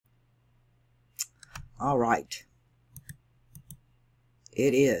All right.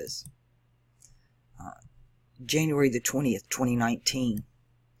 It is January the 20th, 2019.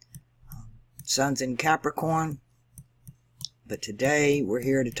 Sun's in Capricorn, but today we're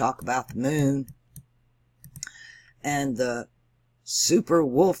here to talk about the moon and the super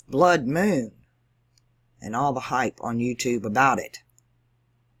wolf blood moon and all the hype on YouTube about it.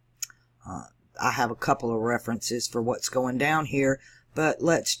 I have a couple of references for what's going down here, but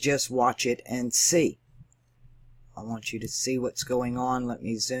let's just watch it and see. I want you to see what's going on. Let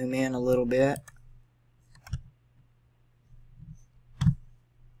me zoom in a little bit.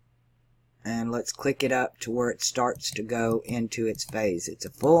 And let's click it up to where it starts to go into its phase. It's a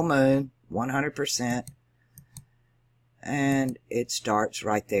full moon, 100%. And it starts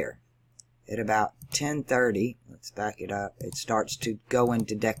right there. At about 10:30, let's back it up, it starts to go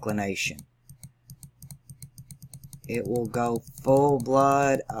into declination. It will go full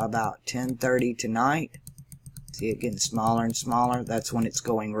blood about 10:30 tonight. See it getting smaller and smaller? That's when it's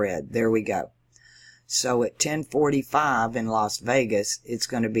going red. There we go. So at 10:45 in Las Vegas, it's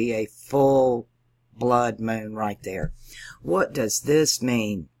going to be a full blood moon right there. What does this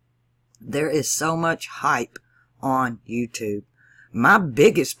mean? There is so much hype on YouTube. My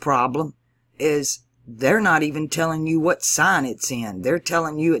biggest problem is they're not even telling you what sign it's in. They're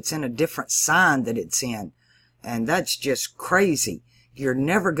telling you it's in a different sign that it's in. And that's just crazy. You're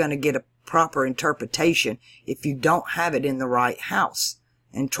never going to get a proper interpretation if you don't have it in the right house.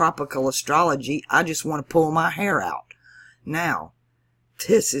 In tropical astrology, I just want to pull my hair out. Now,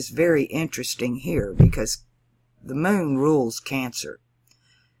 this is very interesting here because the moon rules Cancer.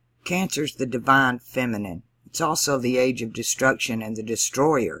 Cancer's the divine feminine. It's also the age of destruction and the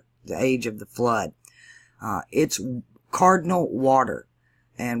destroyer, the age of the flood. It's cardinal water,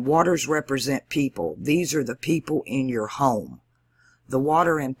 and waters represent people. These are the people in your home. The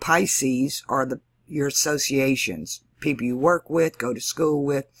water in Pisces are your associations, people you work with, go to school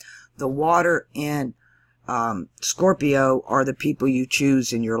with. The water in Scorpio are the people you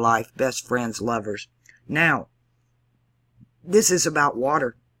choose in your life, best friends, lovers. Now, this is about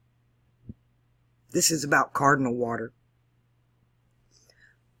water. This is about cardinal water.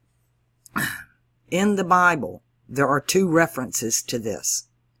 In the Bible, there are two references to this,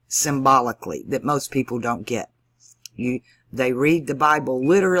 symbolically, that most people don't get. They read the Bible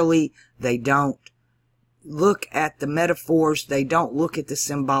literally. They don't look at the metaphors. They don't look at the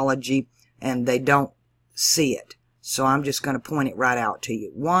symbology, and they don't see it. So I'm just going to point it right out to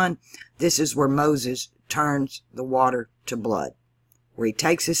you. One, this is where Moses turns the water to blood, where he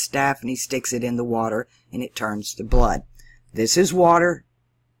takes his staff and he sticks it in the water and it turns to blood. This is water.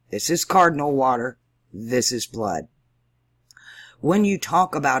 This is cardinal water. This is blood. When you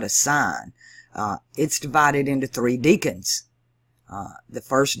talk about a sign, it's divided into three deacons. The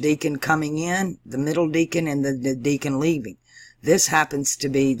first deacon coming in, the middle deacon, and the deacon leaving. This happens to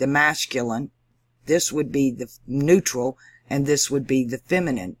be the masculine. This would be the neutral, and this would be the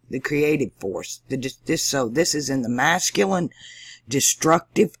feminine, the creative force. So this is in the masculine,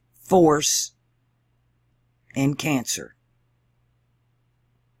 destructive force in Cancer.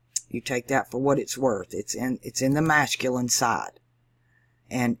 You take that for what it's worth. It's in the masculine side.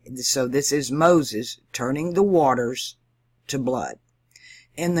 And so this is Moses turning the waters to blood.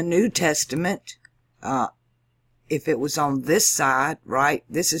 In the New Testament, if it was on this side, right,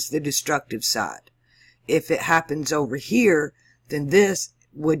 this is the destructive side. If it happens over here, then this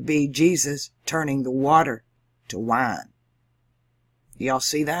would be Jesus turning the water to wine. Y'all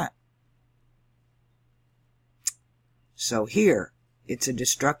see that? So here, it's a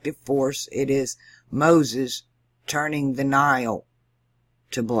destructive force. It is Moses turning the Nile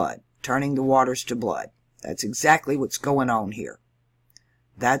to blood, turning the waters to blood. That's exactly what's going on here.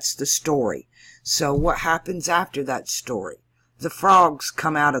 That's the story. So what happens after that story? The frogs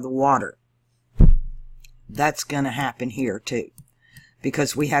come out of the water. That's going to happen here too,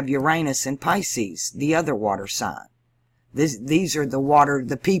 because we have Uranus in Pisces, the other water sign. These are the water,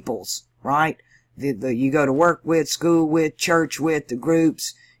 the peoples, right? You go to work with, school with, church with, the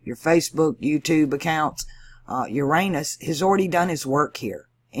groups, your Facebook, YouTube accounts. Uranus has already done his work here,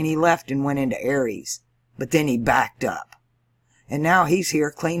 and he left and went into Aries, but then he backed up. And now he's here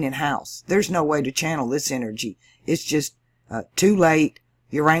cleaning house. There's no way to channel this energy. It's just too late.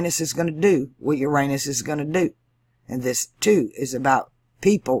 Uranus is going to do what Uranus is going to do. And this, too, is about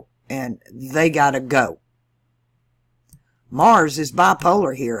people, and they got to go. Mars is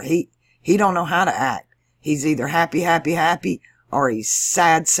bipolar here. He don't know how to act. He's either happy, happy, happy, or he's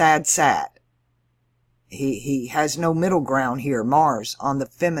sad, sad, sad. He has no middle ground here. Mars on the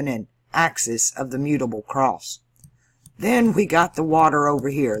feminine axis of the mutable cross. Then we got the water over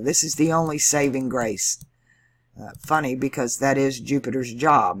here. This is the only saving grace. Funny, because that is Jupiter's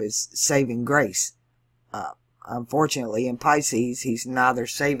job, is saving grace. Unfortunately, in Pisces, he's neither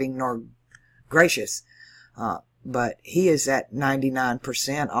saving nor gracious. But he is at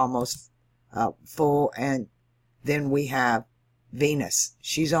 99%, almost full. And then we have Venus.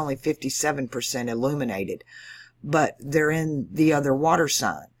 She's only 57% illuminated. But they're in the other water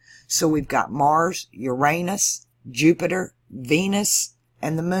sign. So we've got Mars, Uranus, Jupiter, Venus,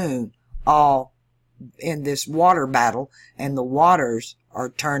 and the moon all in this water battle, and the waters are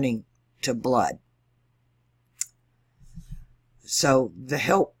turning to blood. So the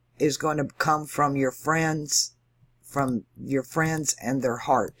help is going to come from your friends and their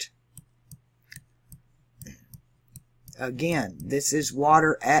heart. Again, this is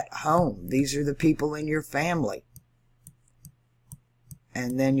water at home. These are the people in your family.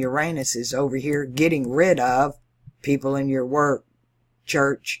 And then Uranus is over here getting rid of people in your work,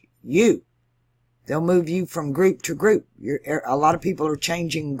 church, you. They'll move you from group to group. A lot of people are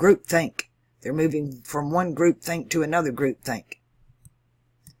changing group think. They're moving from one group think to another group think.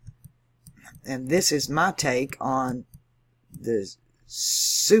 And this is my take on the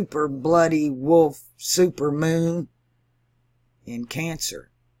super bloody wolf super moon in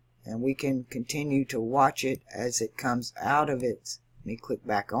Cancer. And we can continue to watch it as it comes out of its... Let me click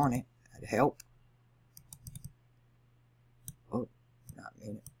back on it. That'd help. Oh, not a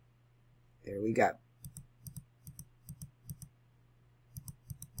minute. There we go.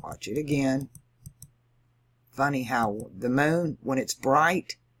 Watch it again. Funny how the moon, when it's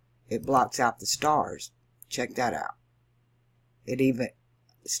bright, it blocks out the stars. Check that out.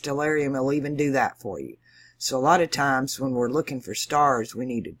 Stellarium will even do that for you. So a lot of times when we're looking for stars, we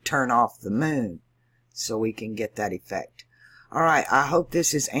need to turn off the moon so we can get that effect. Alright, I hope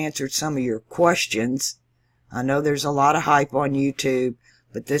this has answered some of your questions. I know there's a lot of hype on YouTube,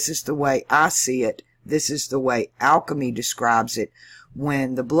 but this is the way I see it. This is the way alchemy describes it.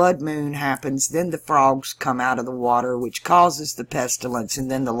 When the blood moon happens, then the frogs come out of the water, which causes the pestilence,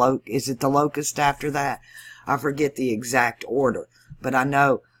 and then is it the locust after that? I forget the exact order, but I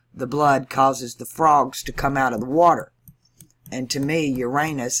know the blood causes the frogs to come out of the water. And to me,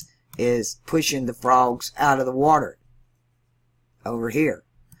 Uranus is pushing the frogs out of the water over here.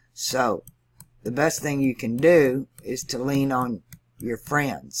 So the best thing you can do is to lean on your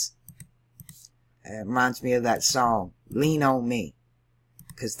friends. It reminds me of that song, Lean on Me,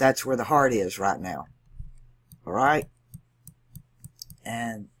 because that's where the heart is right now. Alright?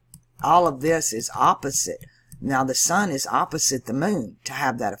 And all of this is opposite. Now the sun is opposite the moon to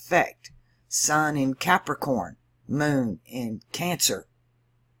have that effect. Sun in Capricorn, moon in Cancer.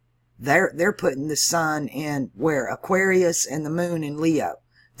 They're putting the sun in where? Aquarius, and the moon in Leo.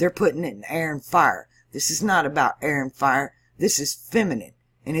 They're putting it in air and fire. This is not about air and fire. This is feminine.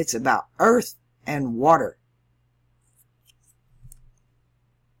 And it's about earth and water.